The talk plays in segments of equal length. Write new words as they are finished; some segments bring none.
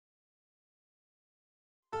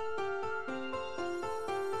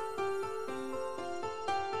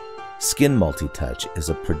Skin Multitouch is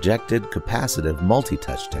a projected capacitive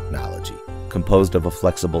multi-touch technology composed of a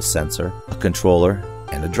flexible sensor, a controller,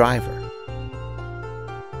 and a driver.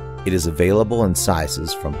 It is available in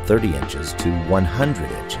sizes from 30 inches to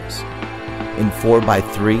 100 inches, in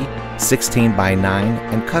 4x3, 16x9,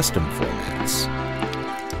 and custom formats.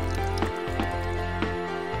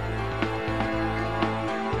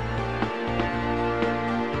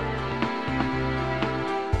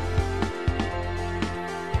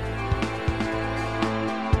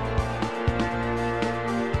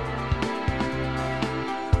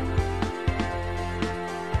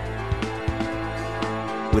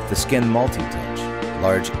 With the Skin Multitouch,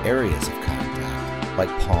 large areas of contact, like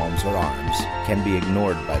palms or arms, can be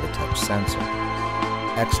ignored by the touch sensor.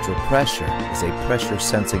 Extra pressure is a pressure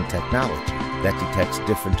sensing technology that detects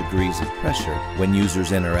different degrees of pressure when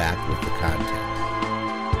users interact with the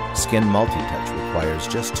content. Skin Multitouch requires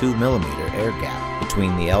just 2 mm air gap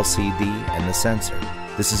between the LCD and the sensor.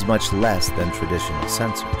 This is much less than traditional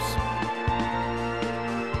sensors.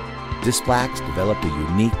 DISPLAX developed a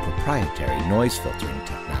unique proprietary noise filtering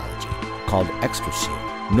technology called Extra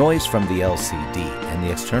Shield. Noise from the LCD and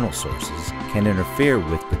the external sources can interfere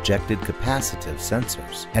with projected capacitive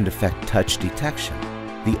sensors and affect touch detection.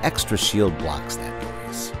 The Extra Shield blocks that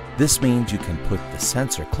noise. This means you can put the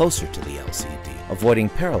sensor closer to the LCD, avoiding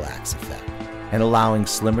parallax effect and allowing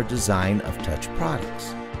slimmer design of touch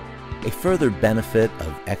products. A further benefit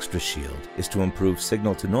of Extra Shield is to improve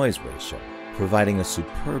signal-to-noise ratio, providing a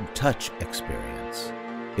superb touch experience.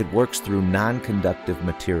 It works through non-conductive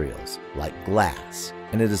materials like glass,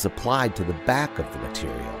 and it is applied to the back of the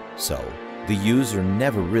material, so the user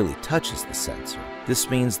never really touches the sensor. This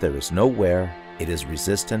means there is no wear, it is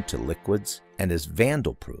resistant to liquids, and is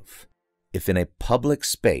vandal-proof. If in a public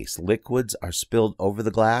space liquids are spilled over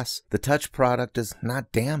the glass, the touch product is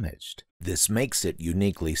not damaged. This makes it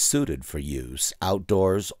uniquely suited for use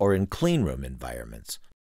outdoors or in cleanroom environments,